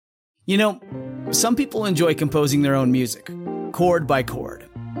You know, some people enjoy composing their own music, chord by chord,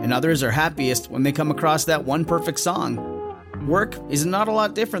 and others are happiest when they come across that one perfect song. Work is not a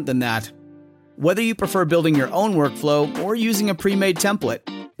lot different than that. Whether you prefer building your own workflow or using a pre-made template,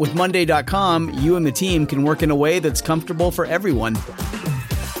 with Monday.com, you and the team can work in a way that's comfortable for everyone.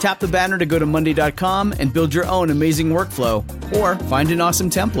 Tap the banner to go to Monday.com and build your own amazing workflow, or find an awesome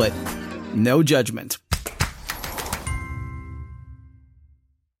template. No judgment.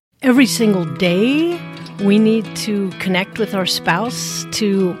 Every single day, we need to connect with our spouse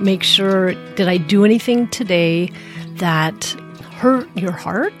to make sure, did I do anything today that hurt your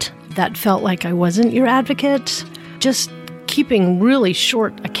heart, that felt like I wasn't your advocate? Just keeping really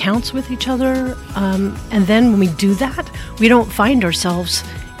short accounts with each other. And then when we do that, we don't find ourselves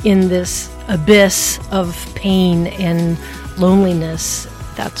in this abyss of pain and loneliness.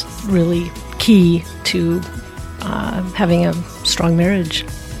 That's really key to having a strong marriage.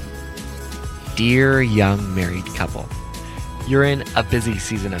 Dear young married couple, you're in a busy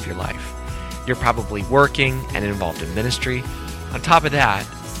season of your life. You're probably working and involved in ministry. On top of that,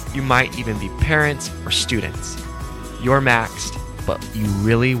 you might even be parents or students. You're maxed, but you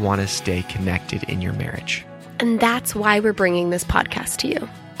really want to stay connected in your marriage. And that's why we're bringing this podcast to you.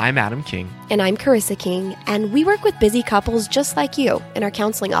 I'm Adam King. And I'm Carissa King, and we work with busy couples just like you in our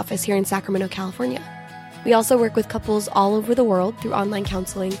counseling office here in Sacramento, California. We also work with couples all over the world through online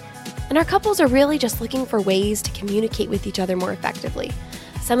counseling, and our couples are really just looking for ways to communicate with each other more effectively.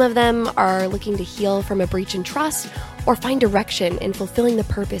 Some of them are looking to heal from a breach in trust or find direction in fulfilling the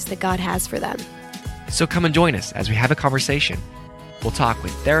purpose that God has for them. So come and join us as we have a conversation. We'll talk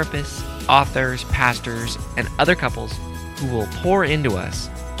with therapists, authors, pastors, and other couples who will pour into us,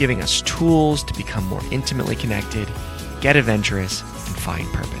 giving us tools to become more intimately connected, get adventurous, and find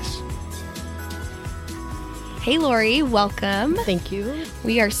purpose. Hey, Lori, welcome. Thank you.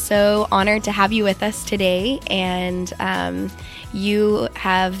 We are so honored to have you with us today, and you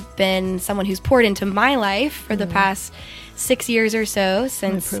have been someone who's poured into my life for the past 6 years or so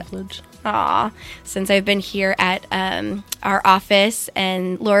since. My privilege. Since I've been here at our office,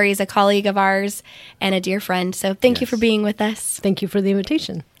 and Lori is a colleague of ours and a dear friend. So thank you for being with us. Thank you for the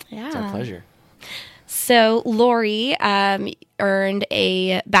invitation. Yeah. It's our pleasure. So Lori earned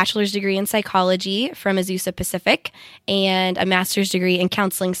a bachelor's degree in psychology from Azusa Pacific and a master's degree in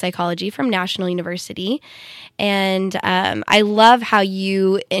counseling psychology from National University. And I love how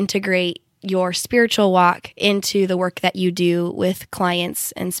you integrate your spiritual walk into the work that you do with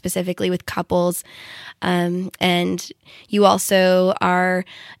clients and specifically with couples. And you also are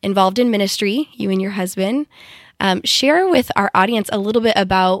involved in ministry, you and your husband. Share with our audience a little bit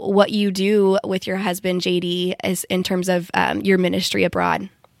about what you do with your husband, JD, as in terms of your ministry abroad.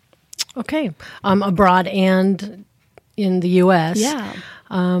 Okay. Abroad and in the U.S. Yeah.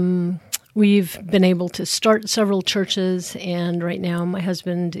 We've been able to start several churches, and right now my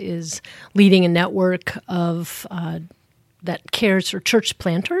husband is leading a network of that cares for church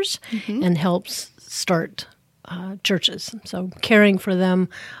planters and helps start churches. So caring for them.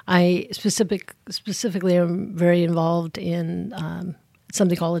 I specifically am very involved in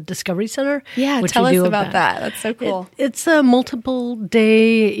something called a Discovery Center. Yeah, tell us about that. That's so cool. It's a multiple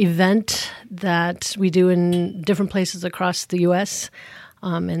day event that we do in different places across the U.S.,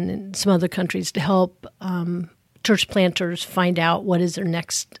 and in some other countries to help church planters find out what is their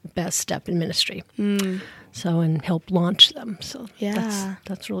next best step in ministry. So, and help launch them. So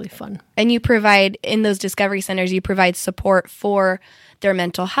that's really fun. And you provide, in those Discovery Centers, you provide support for their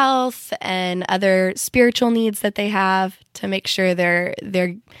mental health and other spiritual needs that they have to make sure they're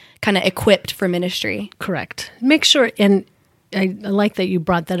kind of equipped for ministry. Correct. Make sure, and I like that you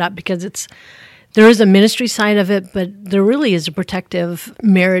brought that up because there is a ministry side of it, but there really is a protective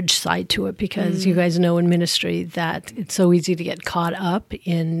marriage side to it because you guys know in ministry that it's so easy to get caught up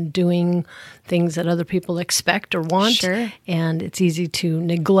in doing things that other people expect or want. Sure. And it's easy to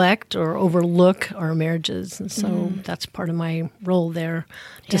neglect or overlook our marriages. And so that's part of my role there,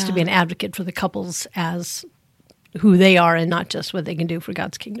 just to be an advocate for the couples as who they are and not just what they can do for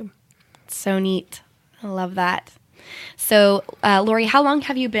God's kingdom. So neat. I love that. So, Lori, how long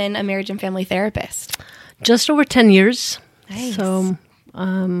have you been a marriage and family therapist? Just over 10 years. Nice. So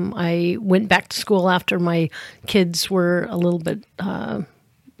I went back to school after my kids were a little bit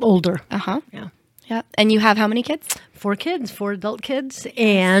older. Uh-huh. Yeah. Yeah. And you have how many kids? 4 kids, 4 adult kids,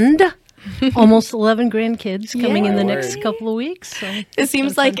 and almost 11 grandkids coming in the next couple of weeks. So it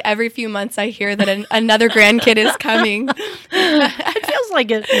seems like every few months I hear that another grandkid is coming. It feels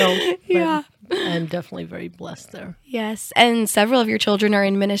like it. No, Yeah. I'm definitely very blessed there. Yes. And several of your children are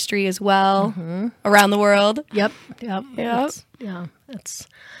in ministry as well around the world. Yep. Yep. It's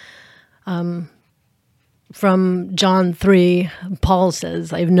From John 3, Paul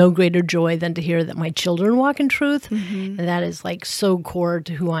says, I have no greater joy than to hear that my children walk in truth. And that is like so core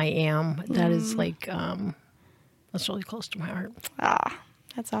to who I am. That is like, that's really close to my heart. Ah,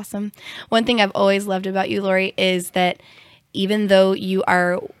 that's awesome. One thing I've always loved about you, Lori, is that even though you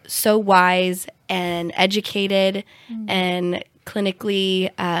are so wise and educated and clinically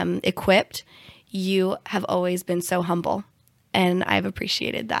equipped, you have always been so humble. And I've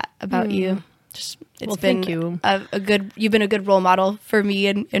appreciated that about you. It's been thank you. You've been a good role model for me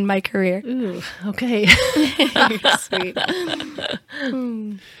in my career. Ooh, okay. Sweet.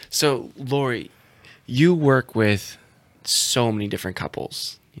 So, Lori, you work with so many different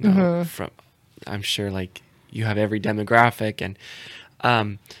couples. You know, from I'm sure like you have every demographic, and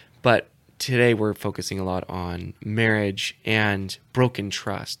but today we're focusing a lot on marriage and broken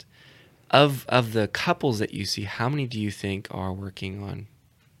trust. Of the couples that you see, how many do you think are working on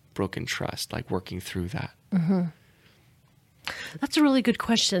broken trust, like working through that? That's a really good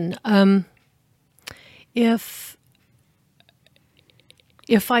question. If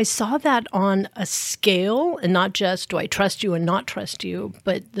I saw that on a scale and not just do I trust you and not trust you,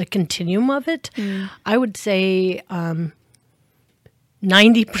 but the continuum of it, I would say 90%.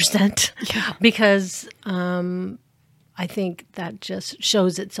 Yeah. Because I think that just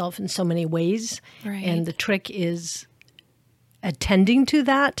shows itself in so many ways. Right. And the trick is attending to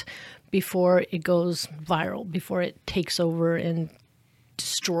that before it goes viral, before it takes over and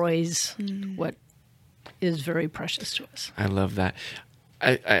destroys what is very precious to us. I love that.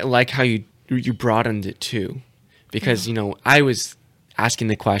 I like how you broadened it too, because you know I was asking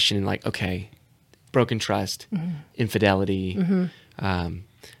the question like, okay, broken trust, infidelity,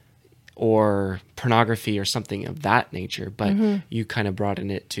 or pornography or something of that nature, but you kind of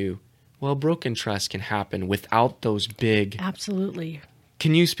broadened it to, well, broken trust can happen without those big. Absolutely.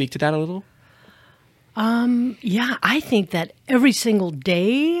 Can you speak to that a little? Yeah, I think that every single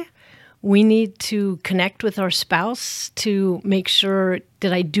day we need to connect with our spouse to make sure,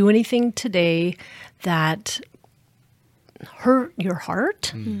 did I do anything today that hurt your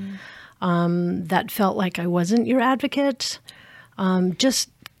heart? That felt like I wasn't your advocate? Just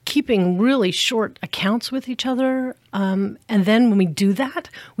keeping really short accounts with each other. And then when we do that,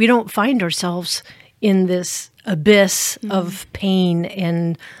 we don't find ourselves in this abyss of pain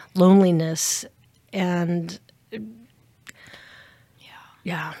and loneliness. And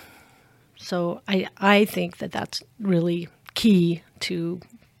yeah. So I think that that's really key to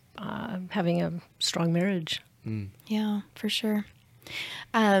having a strong marriage. Yeah, for sure.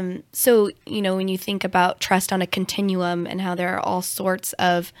 So, you know, when you think about trust on a continuum and how there are all sorts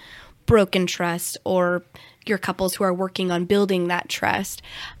of broken trust or your couples who are working on building that trust,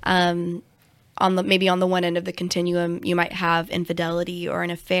 maybe on the one end of the continuum, you might have infidelity or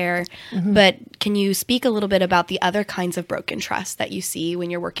an affair. But can you speak a little bit about the other kinds of broken trust that you see when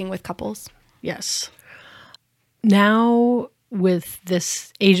you're working with couples? Yes. Now, with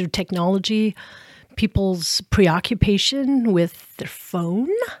this age of technology, people's preoccupation with their phone,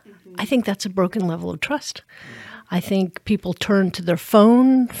 I think that's a broken level of trust. I think people turn to their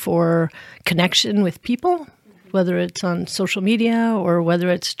phone for connection with people, whether it's on social media or whether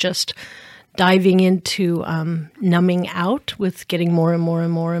it's just diving into numbing out with getting more and more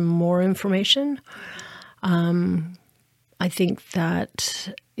and more and more information. I think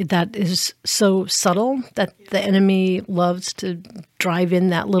that is so subtle that the enemy loves to drive in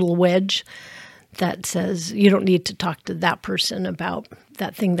that little wedge that says you don't need to talk to that person about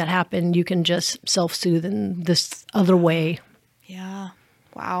that thing that happened. You can just self-soothe in this other way. Yeah.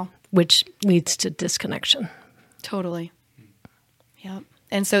 Wow. Which leads to disconnection. Totally. Yep.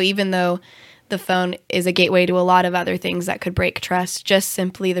 And so even though the phone is a gateway to a lot of other things that could break trust, just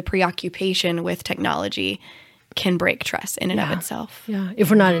simply the preoccupation with technology can break trust in and of itself. Yeah, if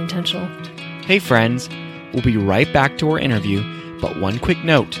we're not intentional. Hey friends, we'll be right back to our interview, but one quick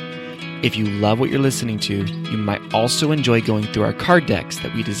note. If you love what you're listening to, you might also enjoy going through our card decks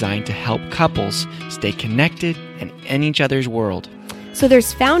that we designed to help couples stay connected and in each other's world. So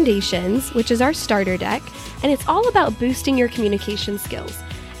there's Foundations, which is our starter deck, and it's all about boosting your communication skills.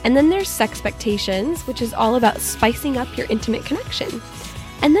 And then there's Sexpectations, which is all about spicing up your intimate connection.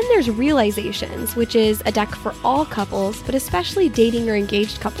 And then there's Realizations, which is a deck for all couples, but especially dating or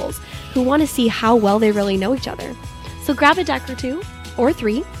engaged couples who want to see how well they really know each other. So grab a deck or two, or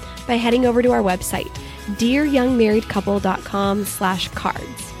three, by heading over to our website,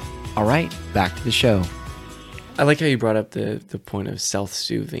 dearyoungmarriedcouple.com/cards. All right, back to the show. I like how you brought up the point of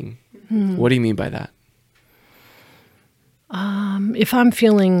self-soothing. What do you mean by that? if I'm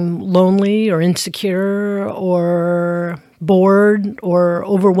feeling lonely or insecure or bored or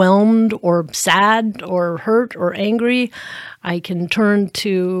overwhelmed or sad or hurt or angry, I can turn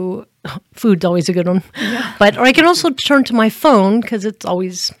to food's always a good one. Yeah. Or I can also turn to my phone because it's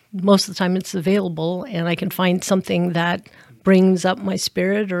always, most of the time it's available, and I can find something that brings up my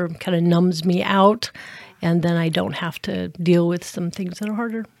spirit or kind of numbs me out, and then I don't have to deal with some things that are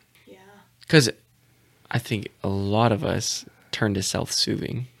harder. Yeah. Because I think a lot of us turn to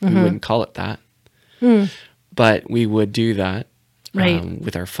self-soothing. We wouldn't call it that. But we would do that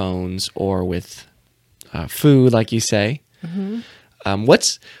with our phones or with food, like you say.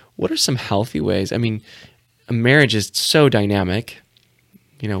 What are some healthy ways? I mean, a marriage is so dynamic,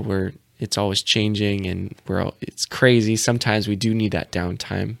 where it's always changing and it's crazy. Sometimes we do need that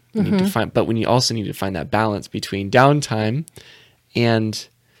downtime. We need to find, but we also need to find that balance between downtime and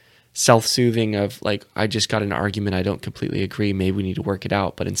self-soothing of like, I just got in an argument, I don't completely agree, maybe we need to work it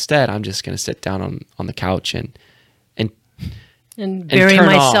out, but instead I'm just going to sit down on the couch and bury turn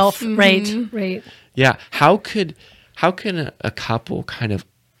myself. off. Right. Yeah. How can a couple kind of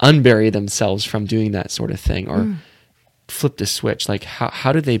unbury themselves from doing that sort of thing, or flip the switch? Like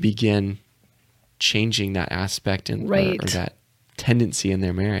how do they begin changing that aspect or that tendency in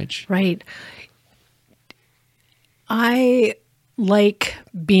their marriage? Right. I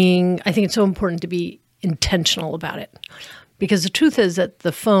think it's so important to be intentional about it, because the truth is that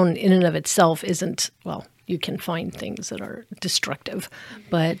the phone in and of itself isn't, well, you can find things that are destructive,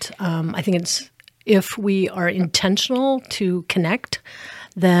 but I think if we are intentional to connect,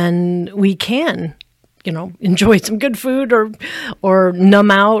 then we can, enjoy some good food or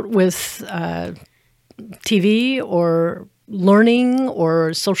numb out with TV or learning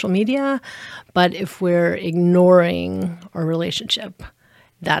or social media. But if we're ignoring our relationship,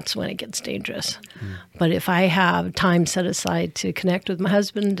 that's when it gets dangerous. But if I have time set aside to connect with my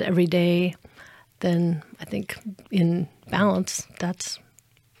husband every day, then I think in balance, that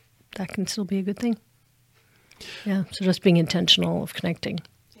can still be a good thing. Yeah, so just being intentional of connecting.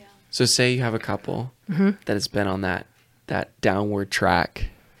 Yeah. So say you have a couple that has been on that downward track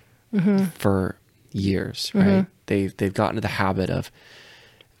for years, right? They've gotten to the habit of,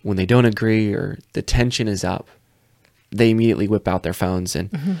 when they don't agree or the tension is up, they immediately whip out their phones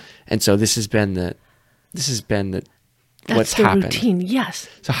and so this has been what's happened. Routine, yes.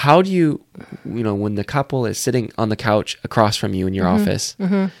 So how do you, when the couple is sitting on the couch across from you in your office,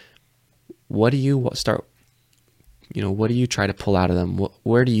 what do you start? What do you try to pull out of them?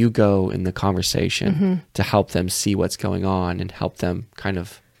 Where do you go in the conversation to help them see what's going on and help them kind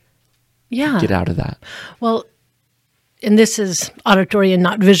of get out of that? Well, and this is auditory and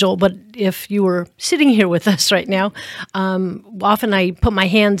not visual, but if you were sitting here with us right now, often I put my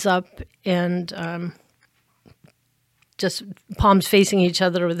hands up and just palms facing each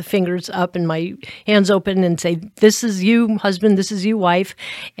other with the fingers up and my hands open and say, this is you, husband, this is you, wife.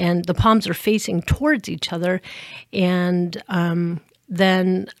 And the palms are facing towards each other. And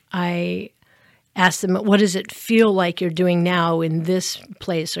then I ask them, what does it feel like you're doing now in this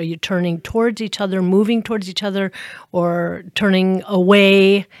place? Are you turning towards each other, moving towards each other, or turning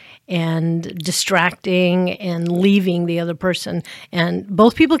away and distracting and leaving the other person? And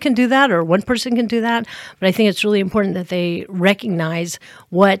both people can do that, or one person can do that. But I think it's really important that they recognize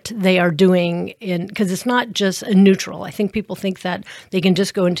what they are doing, because it's not just a neutral. I think people think that they can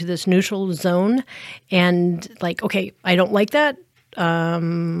just go into this neutral zone and like, okay, I don't like that.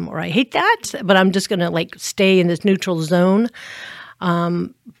 Or I hate that, but I'm just going to stay in this neutral zone.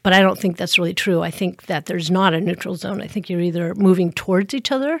 But I don't think that's really true. I think that there's not a neutral zone. I think you're either moving towards each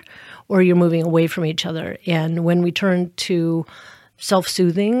other or you're moving away from each other. And when we turn to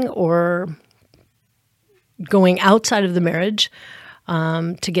self-soothing or going outside of the marriage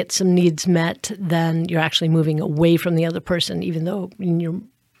to get some needs met, then you're actually moving away from the other person, even though in your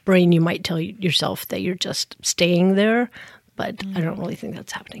brain you might tell yourself that you're just staying there. But I don't really think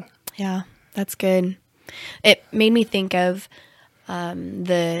that's happening. Yeah, that's good. It made me think of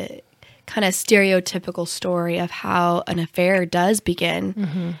the kind of stereotypical story of how an affair does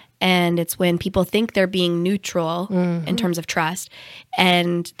begin. And it's when people think they're being neutral in terms of trust,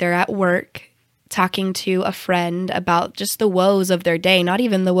 and they're at work talking to a friend about just the woes of their day, not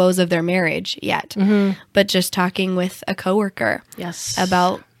even the woes of their marriage yet, but just talking with a coworker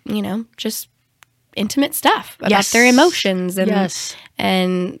about, just intimate stuff about their emotions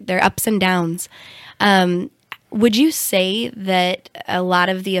and their ups and downs. Would you say that a lot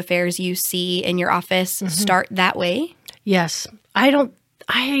of the affairs you see in your office start that way? Yes. I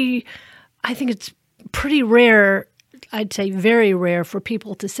think it's pretty rare, I'd say very rare, for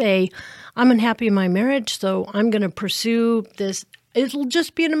people to say, I'm unhappy in my marriage, so I'm going to pursue this it'll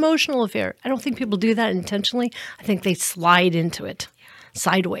just be an emotional affair. I don't think people do that intentionally. I think they slide into it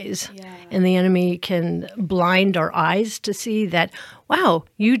sideways. Yeah. And the enemy can blind our eyes to see that, wow,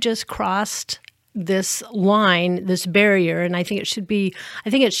 you just crossed this line, this barrier. And I think it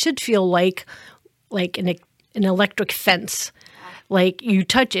should feel like an electric fence. Like you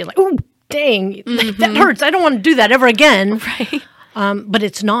touch it, like, oh, dang, that hurts. I don't want to do that ever again. Right. But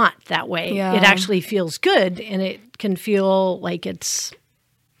it's not that way. Yeah. It actually feels good, and it can feel like it's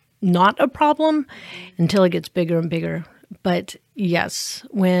not a problem until it gets bigger and bigger. But yes,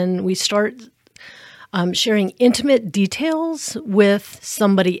 when we start sharing intimate details with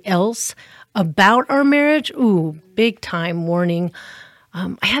somebody else about our marriage, big time warning.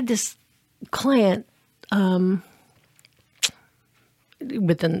 I had this client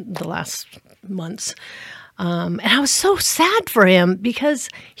within the last months. And I was so sad for him because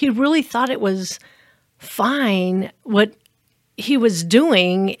he really thought it was fine what he was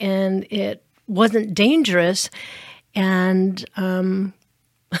doing and it wasn't dangerous. And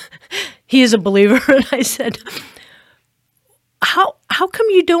he is a believer. And I said, how come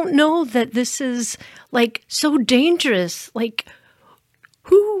you don't know that this is like so dangerous? Like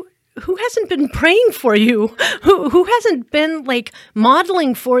who hasn't been praying for you? Who hasn't been like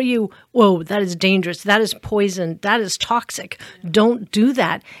modeling for you? Whoa, that is dangerous. That is poison. That is toxic. Don't do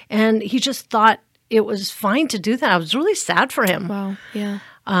that. And he just thought it was fine to do that. I was really sad for him. Wow. Yeah.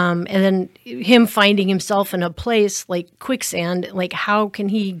 And then him finding himself in a place like quicksand, like how can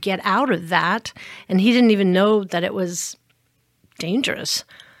he get out of that? And he didn't even know that it was dangerous.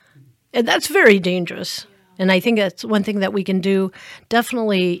 And that's very dangerous. And I think that's one thing that we can do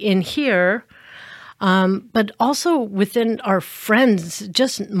definitely in here, but also within our friends,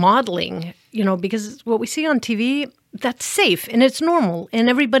 just modeling, because what we see on TV, that's safe and it's normal. And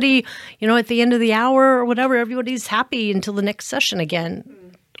everybody, at the end of the hour or whatever, everybody's happy until the next session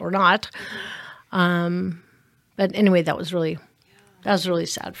again or not. But anyway, that was really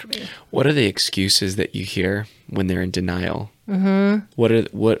sad for me. What are the excuses that you hear when they're in denial? Mm-hmm.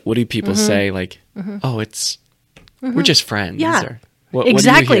 What do people say? Like, oh, we're just friends. Yeah, or, what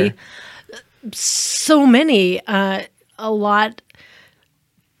exactly. do you hear? So many, a lot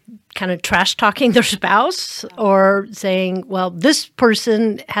kind of trash talking their spouse or saying, well, this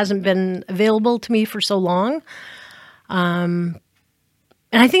person hasn't been available to me for so long. And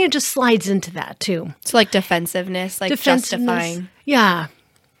I think it just slides into that too. It's like defensiveness, justifying. Yeah.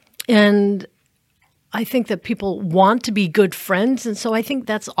 And I think that people want to be good friends. And so I think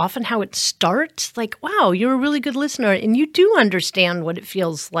that's often how it starts. Like, wow, you're a really good listener and you do understand what it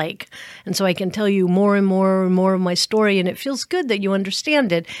feels like. And so I can tell you more and more and more of my story. And it feels good that you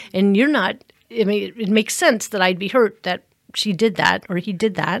understand it. And you're not, it makes sense that I'd be hurt that she did that or he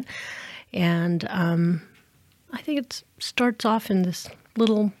did that. And I think it starts off in this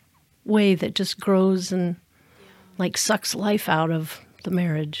little way that just grows and like sucks life out of the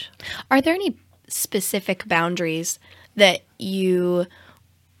marriage. Are there any specific boundaries that you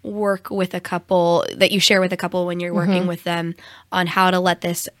work with a couple, that you share with a couple when you're working with them on how to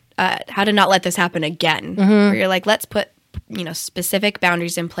not let this happen again? Where you're like, let's put, specific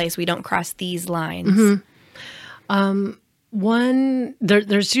boundaries in place. We don't cross these lines. One,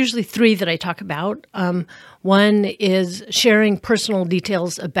 there's usually three that I talk about. One is sharing personal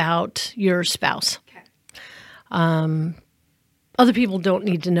details about your spouse. Okay. Other people don't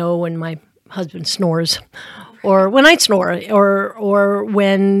need to know when my husband snores or when I snore or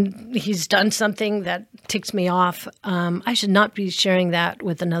when he's done something that ticks me off. I should not be sharing that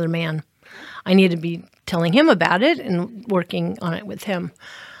with another man. I need to be telling him about it and working on it with him.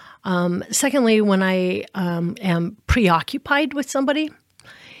 Secondly, when I am preoccupied with somebody,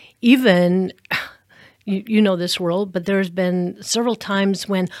 even, you know this world, but there's been several times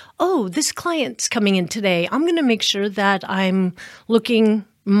when, this client's coming in today. I'm going to make sure that I'm looking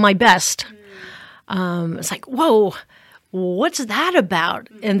my best. It's like, whoa, what's that about?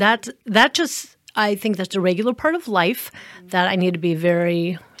 And that just, I think that's a regular part of life that I need to be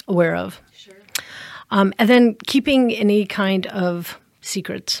very aware of. Sure. And then keeping any kind of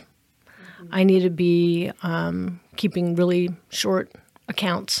secrets. I need to be keeping really short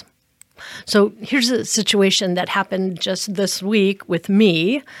accounts. So here's a situation that happened just this week with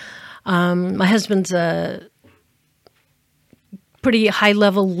me. My husband's a pretty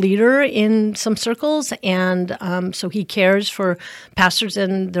high-level leader in some circles, and so he cares for pastors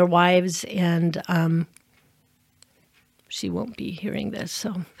and their wives, and she won't be hearing this.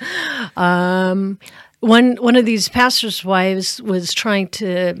 So one of these pastors' wives was trying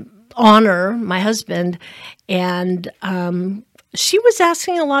to honor my husband, and she was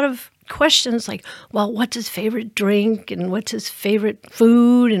asking a lot of questions like, well, what's his favorite drink and what's his favorite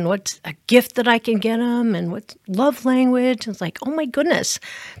food and what's a gift that I can get him and what's love language. And it's like, oh my goodness.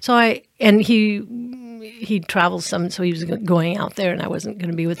 So he travels some, so he was going out there and I wasn't going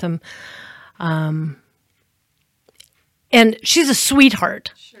to be with him. And she's a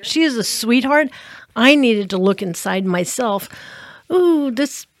sweetheart. Sure. She is a sweetheart. I needed to look inside myself. Ooh,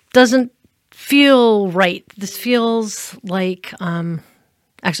 this doesn't feel right. This feels like,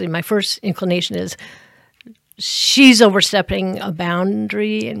 actually, my first inclination is she's overstepping a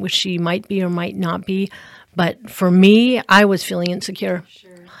boundary in which she might be or might not be. But for me, I was feeling insecure.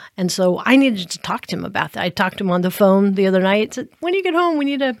 Sure. And so I needed to talk to him about that. I talked to him on the phone the other night. Said, when you get home, we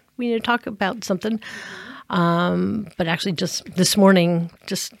need to talk about something. But actually, just this morning,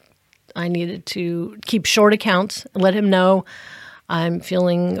 I needed to keep short accounts, let him know I'm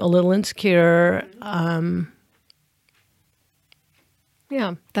feeling a little insecure.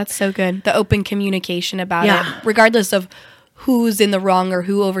 Yeah. That's so good. The open communication about it, regardless of who's in the wrong or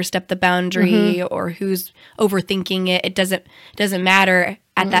who overstepped the boundary or who's overthinking it. It doesn't matter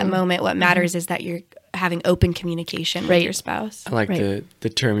at that moment. What matters is that you're having open communication with your spouse. I like the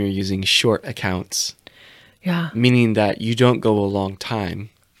term you're using, short accounts. Yeah. Meaning that you don't go a long time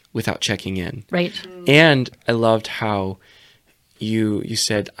without checking in. Right. And I loved how you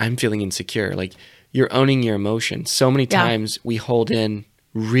said, I'm feeling insecure. Like, you're owning your emotions. So many times we hold in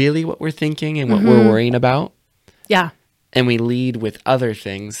really what we're thinking and what we're worrying about. Yeah. And we lead with other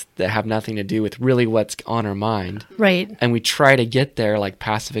things that have nothing to do with really what's on our mind. Right. And we try to get there like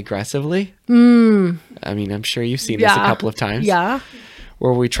passive aggressively. I mean, I'm sure you've seen this a couple of times. Yeah.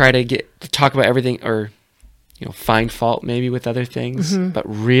 Where we try to talk about everything or find fault maybe with other things. But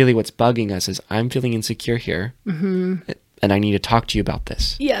really what's bugging us is I'm feeling insecure here. And I need to talk to you about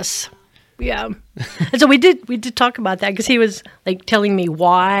this. Yes. Yeah. And so we did talk about that because he was like telling me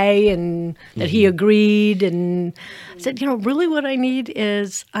why and that he agreed. And I said, really what I need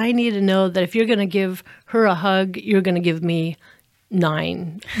is I need to know that if you're going to give her a hug, you're going to give me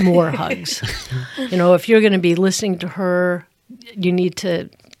 9 more hugs. If you're going to be listening to her, you need to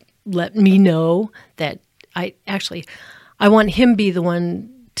let me know that I want him be the one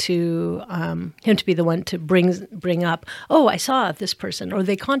to be the one to bring up, oh, I saw this person, or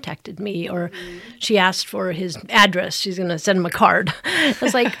they contacted me, or she asked for his address. She's going to send him a card. I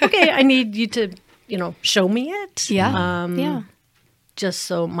was like, okay, I need you to, show me it. Yeah. Just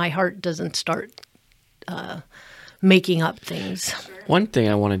so my heart doesn't start making up things. One thing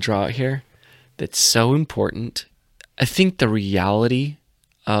I want to draw out here that's so important, I think the reality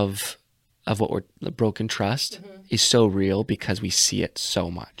of what we're the broken trust is so real because we see it so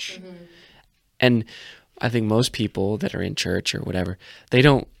much. And I think most people that are in church or whatever, they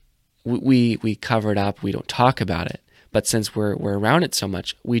don't, we cover it up, we don't talk about it. But since we're around it so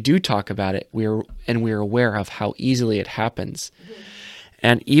much, we do talk about it. We're aware of how easily it happens.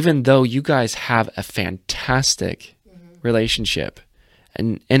 And even though you guys have a fantastic relationship,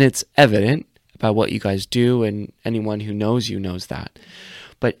 and it's evident by what you guys do, and anyone who knows you knows that.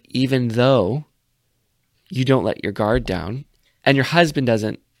 But even though you don't let your guard down, and your husband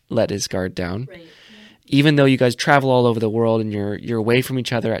doesn't let his guard down, even though you guys travel all over the world and you're away from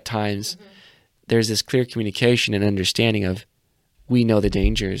each other at times, there's this clear communication and understanding of, we know the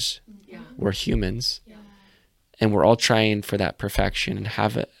dangers. We're humans. And we're all trying for that perfection and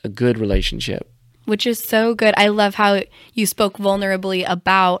have a good relationship. Which is so good. I love how you spoke vulnerably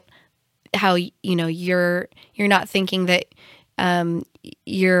about how, you're not thinking that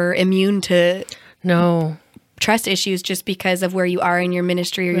you're immune to trust issues just because of where you are in your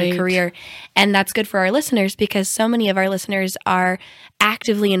ministry or your career. And that's good for our listeners because so many of our listeners are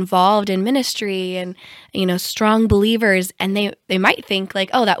actively involved in ministry and, strong believers. And they might think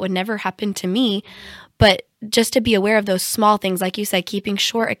like, oh, that would never happen to me. But just to be aware of those small things, like you said, keeping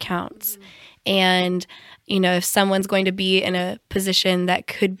short accounts. And, if someone's going to be in a position that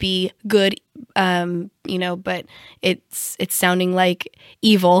could be good, but it's sounding like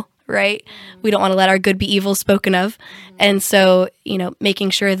evil, right? We don't want to let our good be evil spoken of. And so,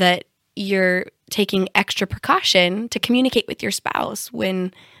 making sure that you're taking extra precaution to communicate with your spouse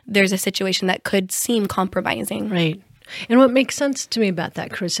when there's a situation that could seem compromising. Right. And what makes sense to me about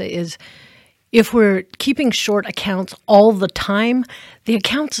that, Carissa, is if we're keeping short accounts all the time, the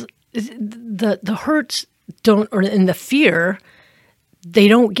accounts, the hurts don't, or in the fear, they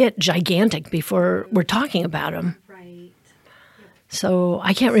don't get gigantic before we're talking about them. Right. So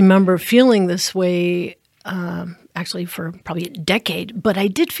I can't remember feeling this way actually for probably a decade, but I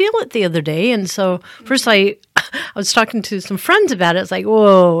did feel it the other day. And so first I was talking to some friends about it. It's like,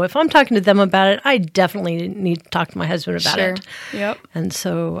 whoa, if I'm talking to them about it, I definitely need to talk to my husband about it. Yep. And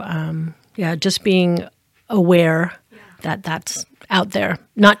so, just being aware that that's out there.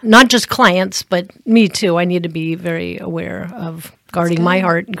 Not just clients, but me too. I need to be very aware of guarding my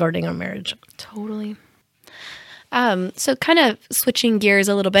heart and guarding our marriage. Totally. So kind of switching gears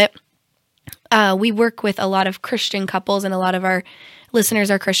a little bit, we work with a lot of Christian couples, and a lot of our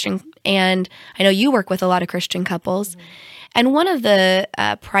listeners are Christian, and I know you work with a lot of Christian couples. Mm-hmm. And one of the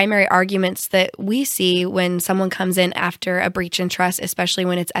primary arguments that we see when someone comes in after a breach in trust, especially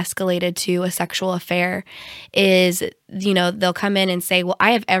when it's escalated to a sexual affair, is, they'll come in and say, well,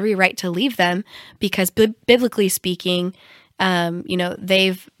 I have every right to leave them because biblically speaking,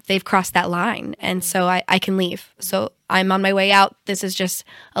 they've crossed that line. And so I can leave. So I'm on my way out. This is just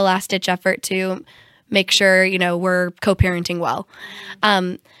a last-ditch effort to make sure, we're co-parenting well.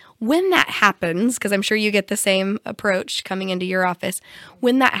 When that happens, because I'm sure you get the same approach coming into your office,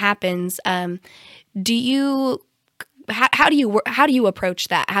 when that happens, how do you approach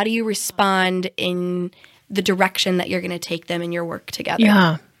that? How do you respond in the direction that you're going to take them in your work together?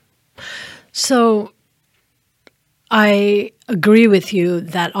 Yeah. So I agree with you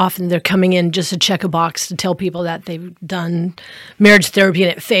that often they're coming in just to check a box to tell people that they've done marriage therapy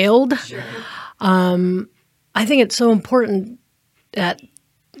and it failed. Sure. I think it's so important that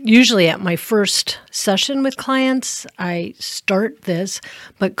usually at my first session with clients, I start this,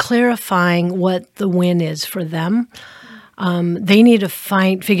 but clarifying what the win is for them. They need to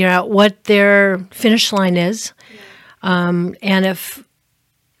figure out what their finish line is. And if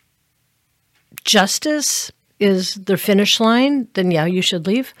justice is their finish line, then yeah, you should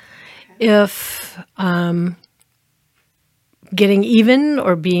leave. If getting even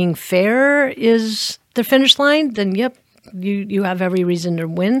or being fair is the finish line, then yep, you have every reason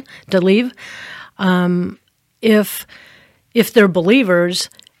to leave. If they're believers,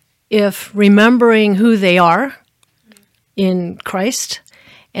 if remembering who they are in Christ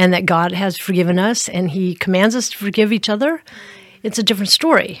and that God has forgiven us and He commands us to forgive each other, it's a different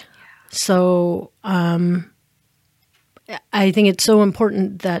story. So I think it's so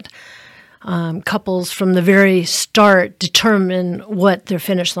important that couples from the very start determine what their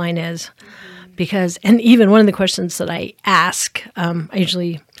finish line is. Because, and even one of the questions that I ask, I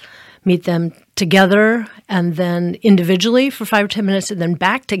usually meet them together and then individually for 5 or 10 minutes and then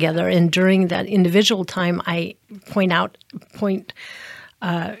back together. And during that individual time, I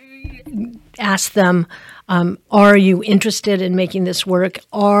ask them, are you interested in making this work?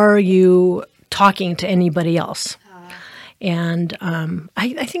 Are you talking to anybody else? And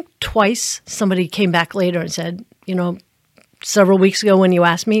I think twice somebody came back later and said, several weeks ago when you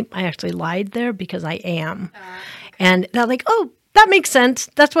asked me, I actually lied there because I am. And they're like, oh, that makes sense.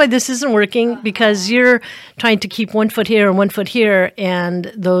 That's why this isn't working, because you're trying to keep 1 foot here and 1 foot here,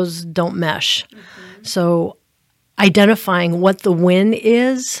 and those don't mesh. Mm-hmm. So identifying what the win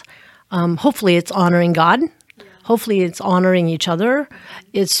is, hopefully it's honoring God. Yeah. Hopefully it's honoring each other,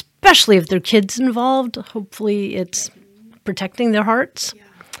 especially if there are kids involved. Hopefully it's protecting their hearts.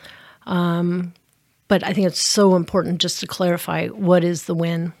 Yeah. But I think it's so important just to clarify what is the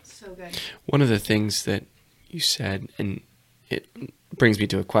win. So good. One of the things that you said, and it brings me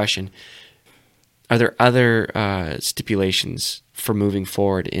to a question, are there other stipulations for moving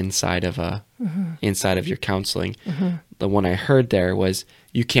forward inside of your counseling? Mm-hmm. The one I heard there was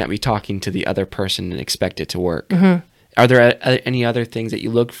you can't be talking to the other person and expect it to work. Mm-hmm. Are there any other things that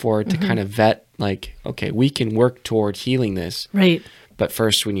you look for to kind of vet, like, okay, we can work toward healing this, right? But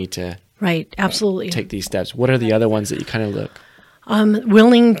first we need to absolutely take these steps. What are the other ones that you kind of look?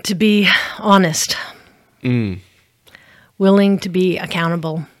 Willing to be honest. Willing to be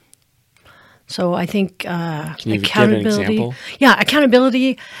accountable. So I think can you accountability. Give an example? Yeah,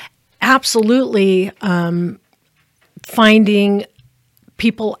 accountability. Absolutely. Finding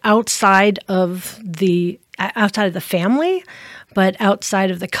people outside of the family, but outside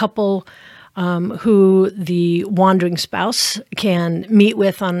of the couple, who the wandering spouse can meet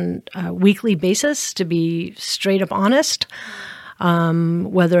with on a weekly basis to be straight up honest,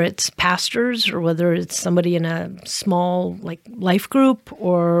 whether it's pastors or whether it's somebody in a small life group,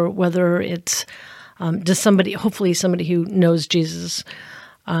 or whether it's just hopefully somebody who knows Jesus,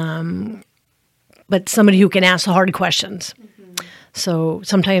 but somebody who can ask the hard questions. Mm-hmm. So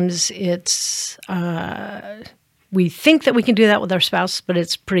sometimes it's we think that we can do that with our spouse, but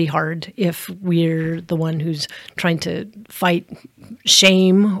it's pretty hard if we're the one who's trying to fight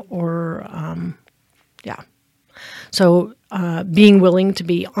shame or, So being willing to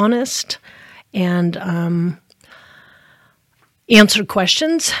be honest and answer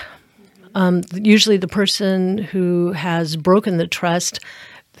questions. Usually the person who has broken the trust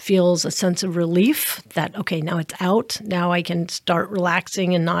feels a sense of relief that, okay, now it's out. Now I can start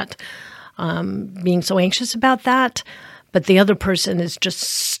relaxing and not being so anxious about that. But the other person is just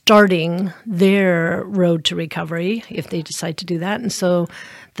starting their road to recovery if they decide to do that. And so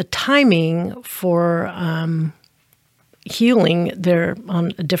the timing for healing, they're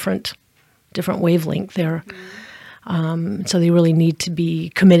on a different wavelength there. So they really need to be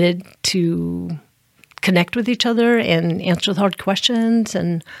committed to connect with each other and answer the hard questions.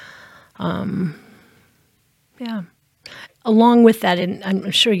 And along with that, and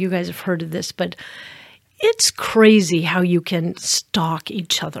I'm sure you guys have heard of this, but it's crazy how you can stalk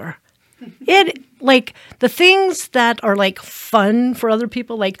each other. Like the things that are like fun for other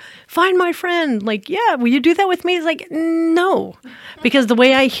people, like find my friend, like, yeah, will you do that with me? It's like, no, because the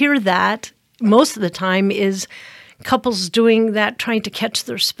way I hear that most of the time is couples doing that, trying to catch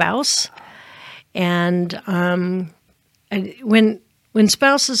their spouse. And when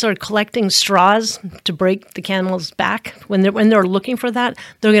spouses are collecting straws to break the camel's back, when they're looking for that,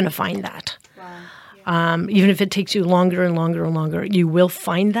 they're going to find that. Even if it takes you longer and longer and longer, you will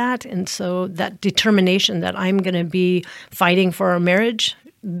find that. And so that determination that I'm going to be fighting for our marriage,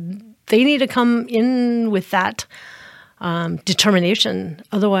 they need to come in with that determination.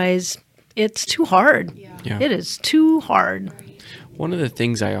 Otherwise, it's too hard. Yeah. It is too hard. One of the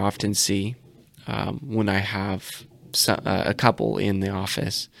things I often see when I have a couple in the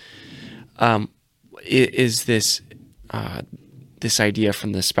office is this idea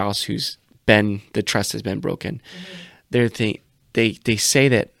from the spouse who's the trust has been broken. They say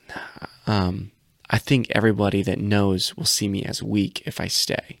that I think everybody that knows will see me as weak if I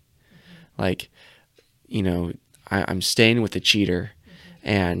stay. Like, I'm staying with a cheater,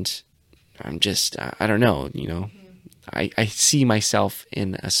 and I'm just I don't know. I see myself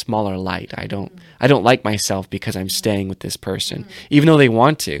in a smaller light. I don't like myself because I'm staying with this person, even though they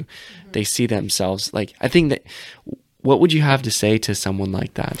want to. They see themselves like. I think that. What would you have to say to someone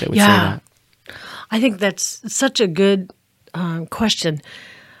like that would say that? I think that's such a good question.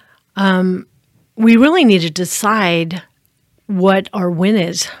 We really need to decide what our win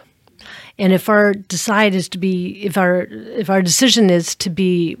is, and if our decision is to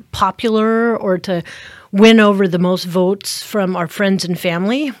be popular or to win over the most votes from our friends and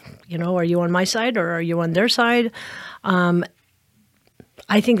family, are you on my side or are you on their side? I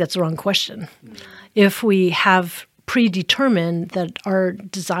think that's the wrong question. If we have predetermined that our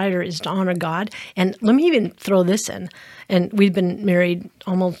desire is to honor God. And let me even throw this in. And we've been married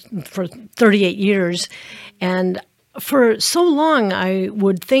almost for 38 years. And for so long, I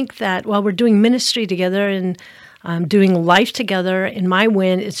would think that while we're doing ministry together and doing life together, and my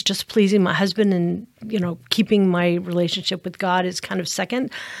win is just pleasing my husband and, keeping my relationship with God is kind of second.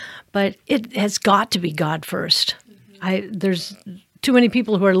 But it has got to be God first. There's too many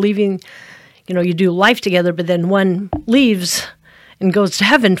people who are leaving. You do life together, but then one leaves and goes to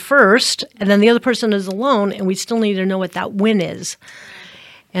heaven first, and then the other person is alone, and we still need to know what that win is.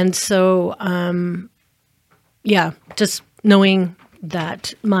 And so, just knowing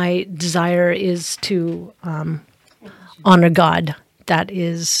that my desire is to honor God,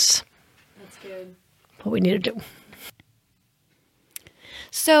 that's good. What we need to do.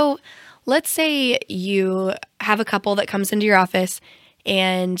 So let's say you have a couple that comes into your office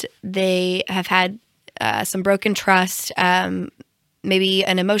and they have had some broken trust, maybe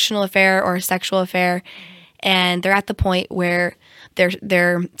an emotional affair or a sexual affair, and they're at the point where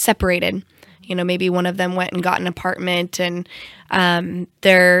they're separated. Maybe one of them went and got an apartment, and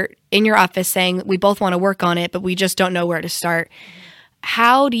they're in your office saying, we both want to work on it, but we just don't know where to start.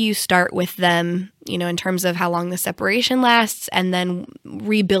 How do you start with them, in terms of how long the separation lasts, and then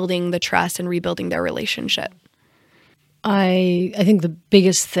rebuilding the trust and rebuilding their relationship? I think the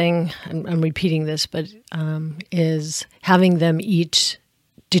biggest thing, I'm repeating this, but is having them each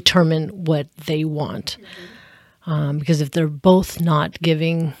determine what they want. Because if they're both not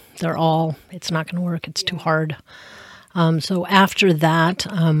giving their all, it's not going to work. It's too hard. So after that,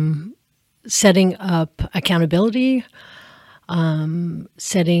 setting up accountability,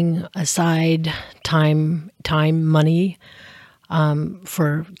 setting aside time, money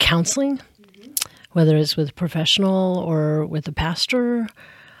for counseling, whether it's with a professional or with a pastor,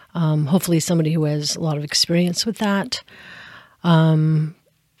 hopefully somebody who has a lot of experience with that.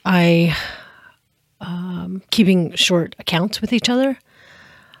 Keeping short accounts with each other,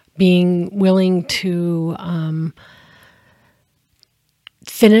 being willing to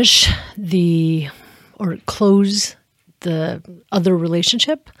finish or close the other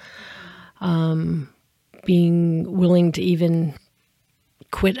relationship, being willing to even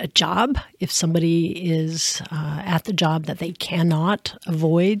quit a job if somebody is at the job that they cannot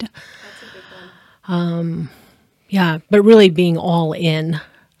avoid. That's a big one. Yeah, but really being all in.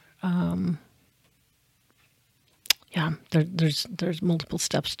 There's multiple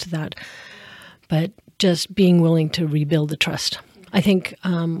steps to that, but just being willing to rebuild the trust. I think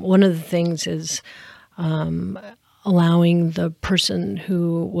one of the things is allowing the person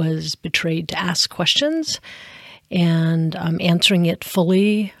who was betrayed to ask questions and answering it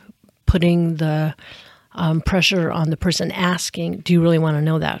fully, putting the pressure on the person asking, do you really want to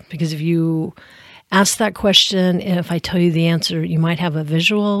know that? Because if you ask that question, and if I tell you the answer, you might have a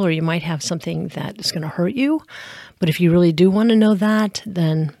visual or you might have something that is going to hurt you. But if you really do want to know that,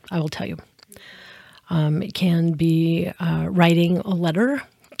 then I will tell you. It can be writing a letter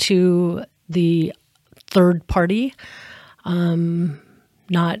to the third party,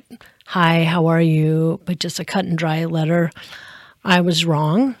 not, hi, how are you, but just a cut and dry letter. I was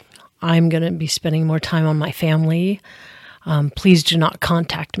wrong. I'm going to be spending more time on my family. Please do not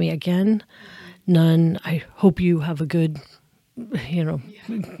contact me again. None. I hope you have a good,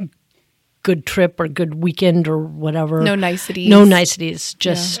 good trip or good weekend or whatever. No niceties. No niceties.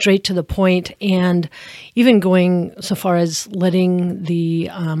 Just straight to the point. And even going so far as letting the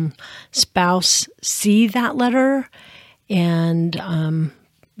spouse see that letter, and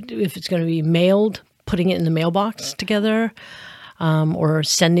if it's going to be mailed, putting it in the mailbox together, or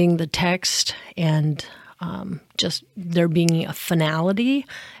sending the text, and just there being a finality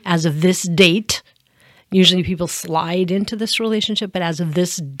as of this date. Usually people slide into this relationship, but as of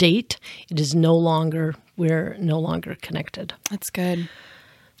this date, we're no longer connected. That's good.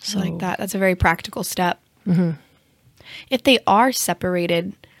 So, I like that. That's a very practical step. Mm-hmm. If they are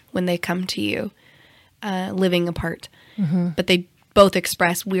separated when they come to you, living apart, but they both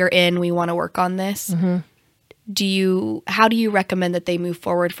express, we want to work on this. How do you recommend that they move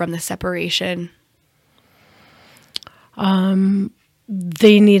forward from the separation?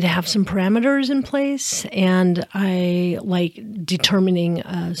 They need to have some parameters in place, and I like determining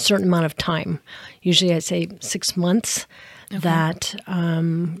a certain amount of time. Usually I say 6 months. Okay. That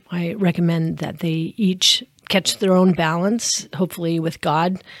I recommend that they each catch their own balance, hopefully with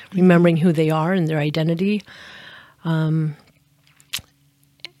God, remembering who they are and their identity, and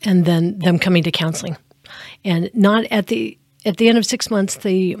then them coming to counseling. And not at the end of 6 months,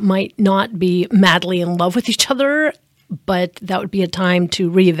 they might not be madly in love with each other, but that would be a time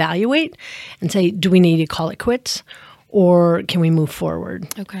to reevaluate and say, do we need to call it quits, or can we move forward?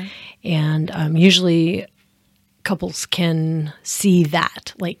 Okay. And usually couples can see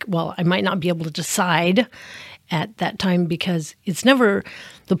that, like, well, I might not be able to decide at that time because it's never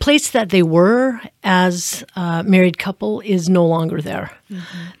the place that they were as a married couple is no longer there.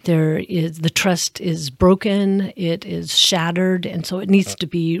 The trust is broken, it is shattered, and so it needs to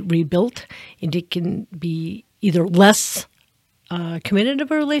be rebuilt, and it can be either less committed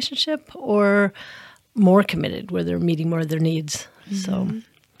of a relationship or more committed, where they're meeting more of their needs. So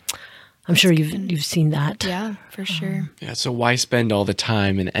I'm sure you've seen that. Yeah, for sure. So why spend all the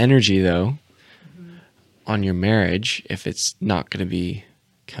time and energy, though, on your marriage if it's not going to be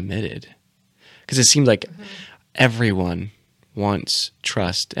committed? Because it seems like everyone wants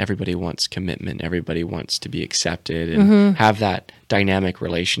trust, everybody wants commitment, everybody wants to be accepted and have that dynamic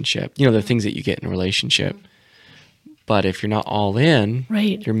relationship. The things that you get in a relationship. But if you're not all in,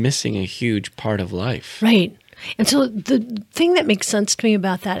 you're missing a huge part of life. Right. And so the thing that makes sense to me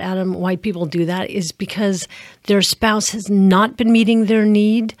about that, Adam, why people do that is because their spouse has not been meeting their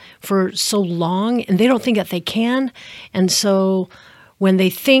need for so long, and they don't think that they can. And so when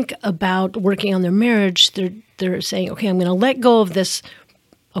they think about working on their marriage, they're saying, okay, I'm going to let go of this.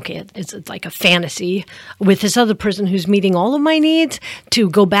 Okay, it's like a fantasy with this other person who's meeting all of my needs to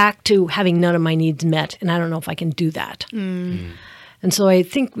go back to having none of my needs met. And I don't know if I can do that. And so I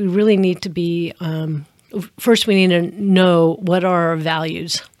think we really need to be, first we need to know what are our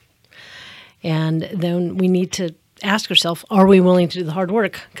values. And then we need to ask ourselves, are we willing to do the hard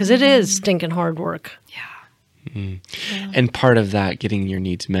work? Because it is stinking hard work. Yeah. And part of that, getting your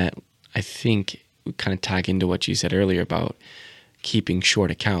needs met, I think we kind of tag into what you said earlier about keeping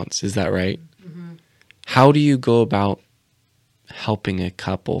short accounts. Is that right? How do you go about helping a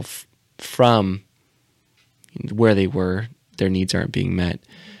couple from where they were, their needs aren't being met,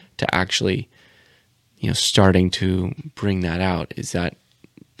 to actually, starting to bring that out?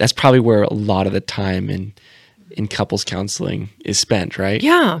 That's probably where a lot of the time in couples counseling is spent, right?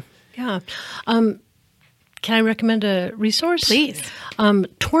 Yeah. Can I recommend a resource? Please.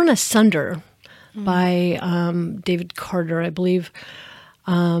 Torn Asunder by David Carter, I believe.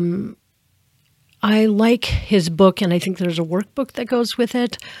 I like his book, and I think there's a workbook that goes with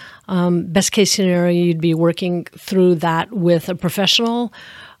it. Best case scenario, you'd be working through that with a professional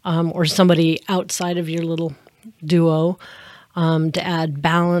or somebody outside of your little duo to add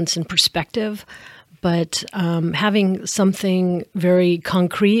balance and perspective. But having something very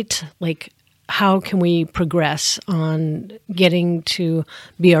concrete, like how can we progress on getting to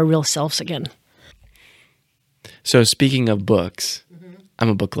be our real selves again? So speaking of books, I'm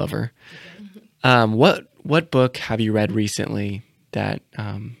a book lover. What book have you read recently that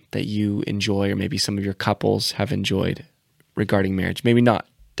that you enjoy, or maybe some of your couples have enjoyed regarding marriage? Maybe not,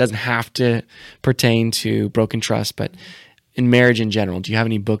 doesn't have to pertain to broken trust, but in marriage in general, do you have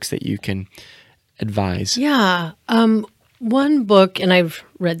any books that you can advise? Yeah. One book, and I've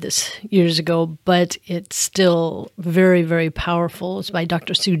read this years ago, but it's still very, very powerful. It's by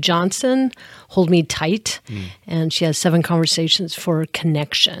Dr. Sue Johnson, Hold Me Tight. And she has 7 conversations for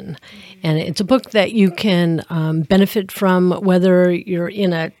connection. And it's a book that you can benefit from, whether you're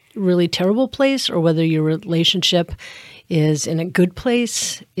in a really terrible place or whether your relationship is in a good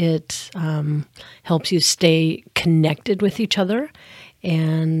place. It helps you stay connected with each other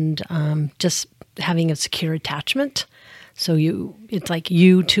and just having a secure attachment. So it's like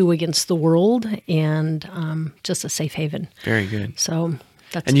you two against the world, and just a safe haven. Very good. So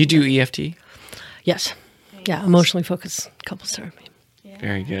that's. And you do EFT? Yes. Yeah, emotionally focused couples therapy. Yeah.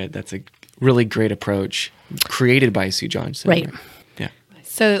 Very good. That's a really great approach, created by Sue Johnson. Right. Yeah.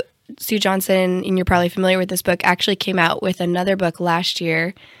 So Sue Johnson, and you're probably familiar with this book, actually came out with another book last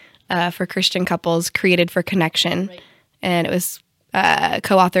year for Christian couples, Created for Connection, and it was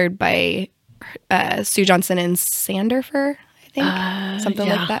co-authored by Sue Johnson and Sanderfer, I think, something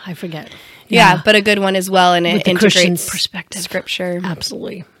like that. I forget. Yeah, but a good one as well, and it With the Christian integrates perspective. Scripture.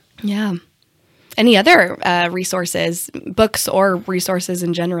 Absolutely. Yeah. Any other resources, books or resources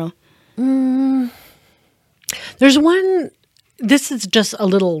in general? There's one. This is just a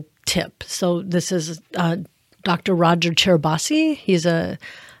little tip. So this is Dr. Roger Cherabassi. He's I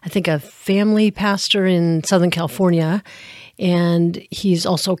think a family pastor in Southern California. And he's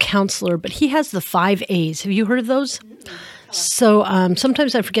also a counselor, but he has the 5 A's. Have you heard of those? So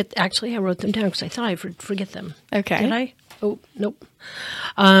sometimes I forget. Actually, I wrote them down because I thought I would forget them. Okay. Did I? Oh, nope.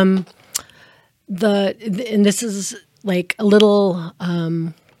 And this is like a little,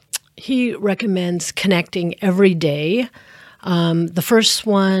 he recommends connecting every day. The first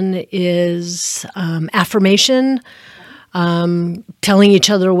one is affirmation, telling each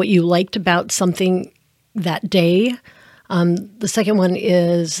other what you liked about something that day. The second one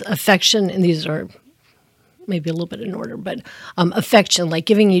is affection, and these are maybe a little bit in order, but affection, like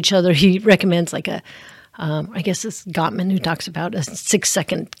giving each other, he recommends like I guess it's Gottman who talks about a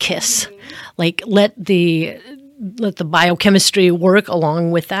 6-second kiss. Like let the biochemistry work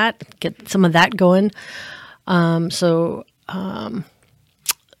along with that, get some of that going.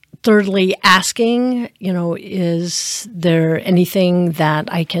 Thirdly, asking, is there anything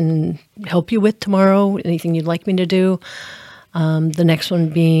that I can help you with tomorrow? Anything you'd like me to do? The next one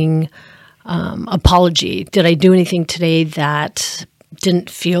being apology. Did I do anything today that didn't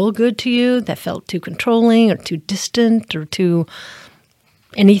feel good to you, that felt too controlling or too distant or too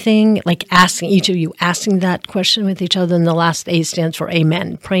anything? Like asking, each of you asking that question with each other. And the last A stands for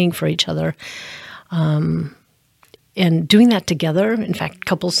amen, praying for each other. And doing that together. In fact,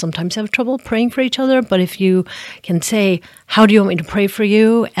 couples sometimes have trouble praying for each other, but if you can say, how do you want me to pray for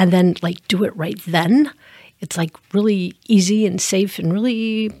you? And then like do it right then, it's like really easy and safe and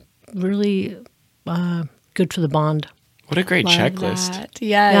really, really good for the bond. What a great Love checklist. That.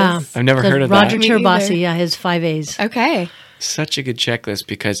 Yes. I've never heard of Roger that. Cherabassi, his 5 A's. Okay. Such a good checklist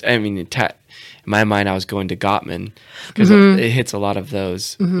because, I mean, in my mind, I was going to Gottman because it hits a lot of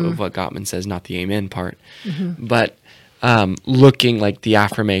those of what Gottman says, not the amen part. But looking like the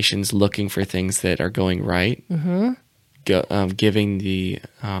affirmations, looking for things that are going right, giving the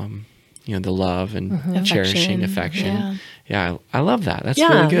the love and cherishing affection. Yeah, I love that. That's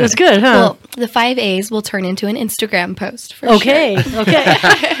really good. That's good, huh? Well, the 5 A's will turn into an Instagram post for Okay.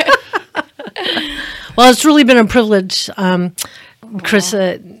 Well, it's really been a privilege,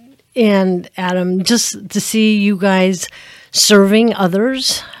 Carissa and Adam, just to see you guys serving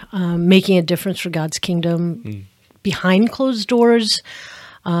others, making a difference for God's kingdom behind closed doors,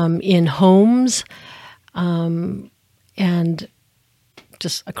 in homes, and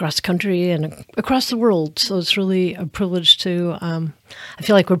just across the country and across the world. So it's really a privilege to, I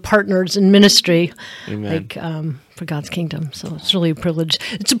feel like we're partners in ministry, like for God's kingdom. So it's really a privilege.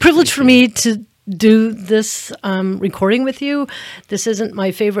 It's a privilege for me to do this recording with you. This isn't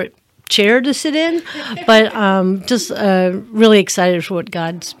my favorite chair to sit in. But just really excited for what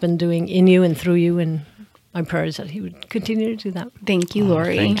God's been doing in you and through you. And my prayer is that he would continue to do that. Thank you,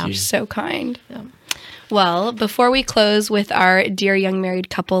 Lori. thank you. You're so kind. Yeah. Well, before we close with our Dear Young Married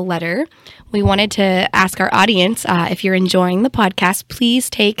Couple letter, we wanted to ask our audience, if you're enjoying the podcast, please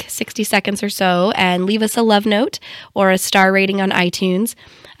take 60 seconds or so and leave us a love note or a star rating on iTunes.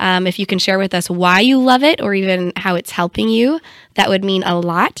 If you can share with us why you love it or even how it's helping you, that would mean a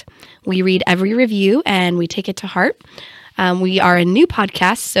lot. We read every review and we take it to heart. We are a new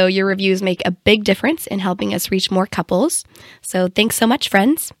podcast, so your reviews make a big difference in helping us reach more couples. So thanks so much,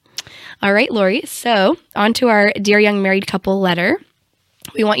 friends. All right, Lori. So on to our Dear Young Married Couple letter.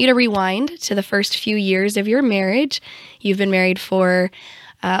 We want you to rewind to the first few years of your marriage. You've been married for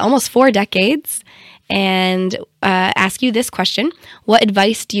almost 4 decades, and ask you this question. What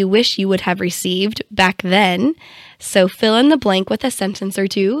advice do you wish you would have received back then? So fill in the blank with a sentence or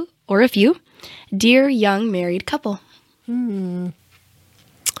two, or a few. Dear Young Married Couple. Dear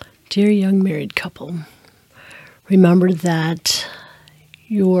young married couple, remember that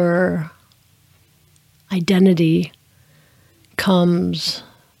your identity comes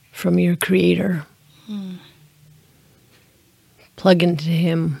from your Creator. Plug into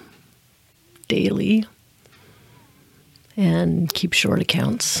Him daily and keep short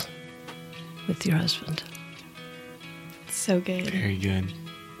accounts with your husband. So good. Very good.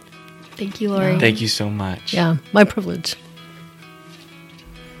 Thank you, Lori. Thank you so much. Yeah, my privilege.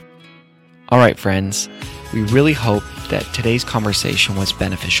 All right, friends. We really hope that today's conversation was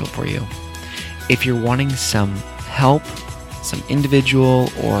beneficial for you. If you're wanting some help, some individual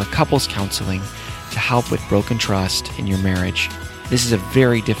or couples counseling to help with broken trust in your marriage, this is a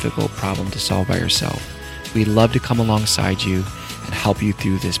very difficult problem to solve by yourself. We'd love to come alongside you and help you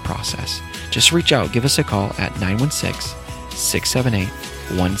through this process. Just reach out, give us a call at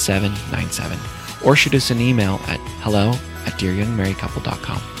 916-678-1797 or shoot us an email at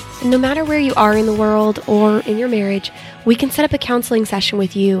hello@dearyoungmarriedcouple.com. No matter where you are in the world or in your marriage, we can set up a counseling session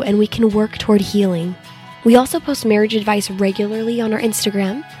with you and we can work toward healing. We also post marriage advice regularly on our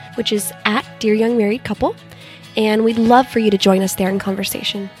Instagram, which is at Dear Young Married Couple, and we'd love for you to join us there in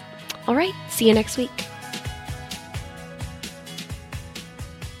conversation. All right, see you next week.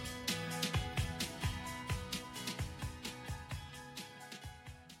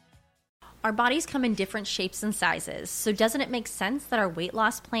 Our bodies come in different shapes and sizes, so doesn't it make sense that our weight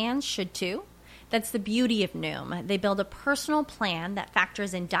loss plans should too? That's the beauty of Noom. They build a personal plan that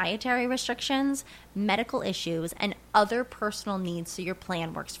factors in dietary restrictions, medical issues, and other personal needs so your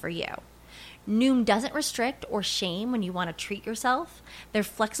plan works for you. Noom doesn't restrict or shame when you want to treat yourself. Their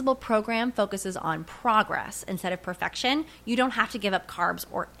flexible program focuses on progress instead of perfection. You don't have to give up carbs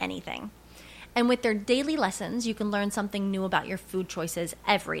or anything. And with their daily lessons, you can learn something new about your food choices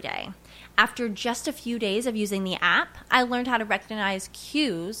every day. After just a few days of using the app, I learned how to recognize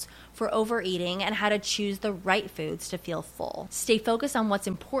cues for overeating and how to choose the right foods to feel full. Stay focused on what's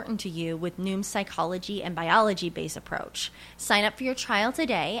important to you with Noom's psychology and biology-based approach. Sign up for your trial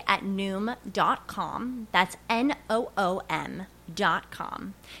today at Noom.com. That's Noom.com.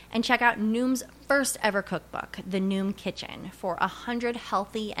 And check out Noom's first ever cookbook, The Noom Kitchen, for 100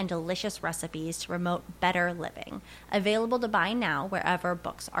 healthy and delicious recipes to promote better living. Available to buy now wherever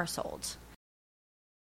books are sold.